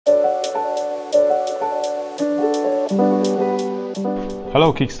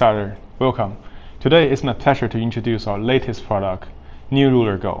Hello Kickstarter, welcome. Today it's my pleasure to introduce our latest product,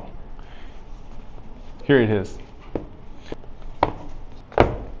 NeoRulerGO. Here it is.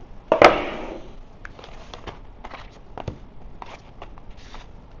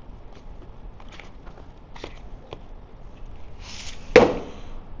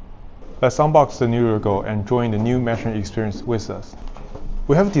 Let's unbox the NeoRulerGO and join the new measuring experience with us.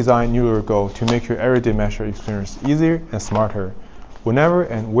 We have designed NeoRulerGO to make your everyday measure experience easier and smarter whenever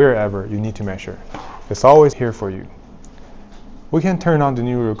and wherever you need to measure. It's always here for you. We can turn on the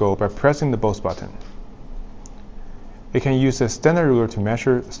NeoRulerGO by pressing the pause button. It can use a standard ruler to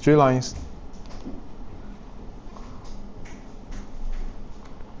measure straight lines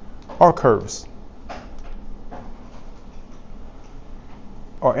or curves,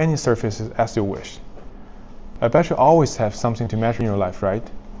 or any surfaces as you wish. I bet you always have something to measure in your life, right?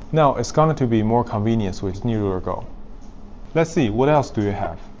 Now it's going to be more convenient with NeoRulerGO. Let's see, what else do you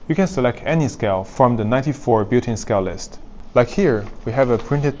have? You can select any scale from the 94 built-in scale list. Like here, we have a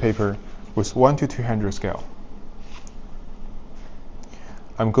printed paper with 1 to 200 scale.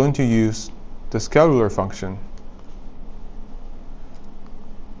 I'm going to use the scale ruler function.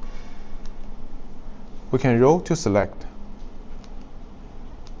 We can roll to select,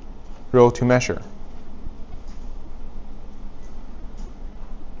 roll to measure.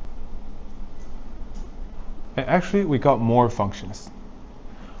 And actually, we got more functions.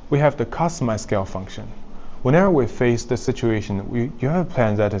 We have the customize scale function. Whenever we face the situation, you have a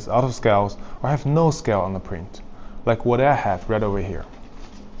plan that is out of scales or have no scale on the print, like what I have right over here.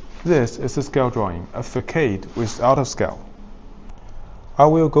 This is a scale drawing, a facade with out of scale. I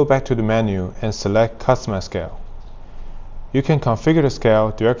will go back to the menu and select customize scale. You can configure the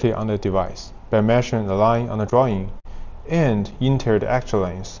scale directly on the device by measuring the line on the drawing and enter the actual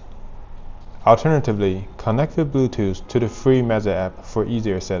length. Alternatively, connect with Bluetooth to the free Method app for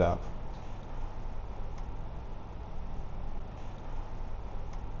easier setup.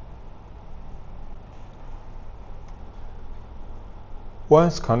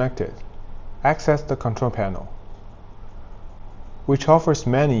 Once connected, access the control panel, which offers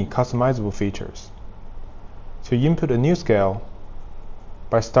many customizable features. To input a new scale,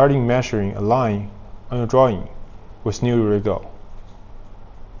 by starting measuring a line on your drawing with NeoRulerGO.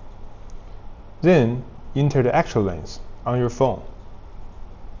 Then, enter the actual length on your phone.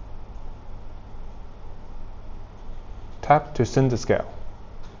 Tap to send the scale.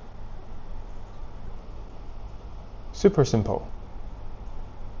 Super simple.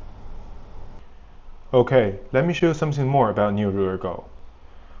 Okay, let me show you something more about NeoRulerGO.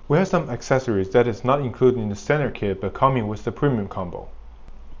 We have some accessories that is not included in the standard kit but coming with the premium combo.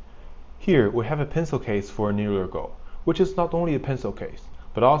 Here, we have a pencil case for NeoRulerGO, which is not only a pencil case,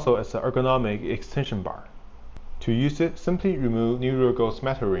 but also as an ergonomic extension bar. To use it, simply remove NeoRulerGO's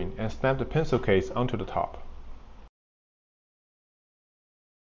metal ring and snap the pencil case onto the top.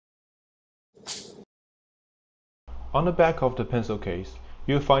 On the back of the pencil case,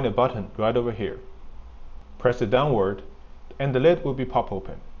 you'll find a button right over here. Press it downward, and the lid will be pop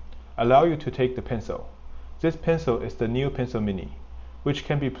open. Allow you to take the pencil. This pencil is the Neo Pencil Mini, which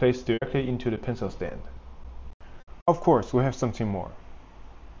can be placed directly into the pencil stand. Of course, we have something more.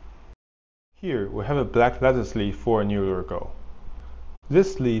 Here, we have a black leather sleeve for NeoRulerGO.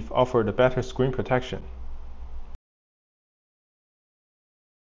 This sleeve offers a better screen protection.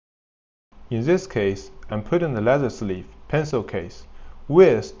 In this case, I'm putting the leather sleeve pencil case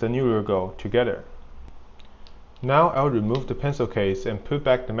with the NeoRulerGO together. Now I'll remove the pencil case and put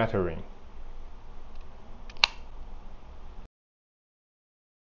back the metal ring.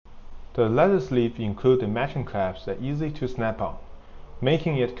 The leather sleeve includes the matching clasps that are easy to snap on,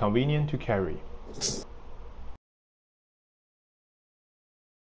 making it convenient to carry.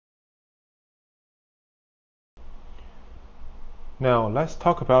 Now let's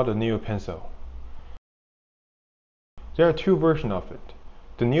talk about the Neo Pencil. There are two versions of it,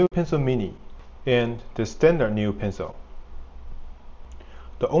 the Neo Pencil Mini and the standard Neo Pencil.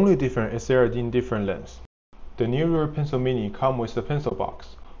 The only difference is they are in different lengths. The NeoRuler Pencil Mini comes with the pencil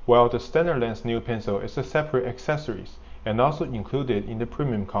box, while the standard length Neo Pencil is a separate accessories and also included in the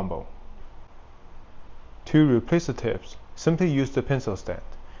premium combo. To replace the tips, simply use the pencil stand.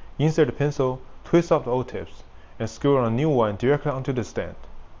 Insert the pencil, twist off the old tips, and screw on a new one directly onto the stand.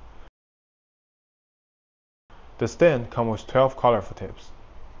 The stand comes with 12 colorful tips.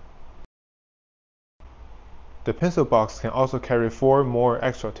 The pencil box can also carry 4 more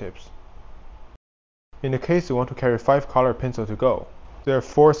extra tips. In the case you want to carry 5 color pencils to go, there are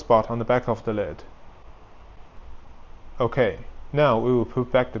 4 spots on the back of the lid. Okay, now we will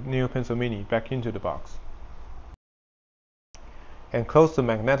put back the Neo Pencil Mini back into the box. and close the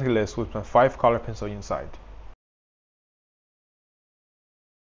magnetic list with my 5 color pencil inside.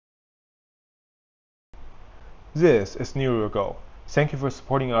 This is NeoRulerGO. Thank you for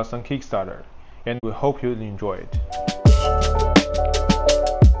supporting us on Kickstarter, and we hope you enjoy it.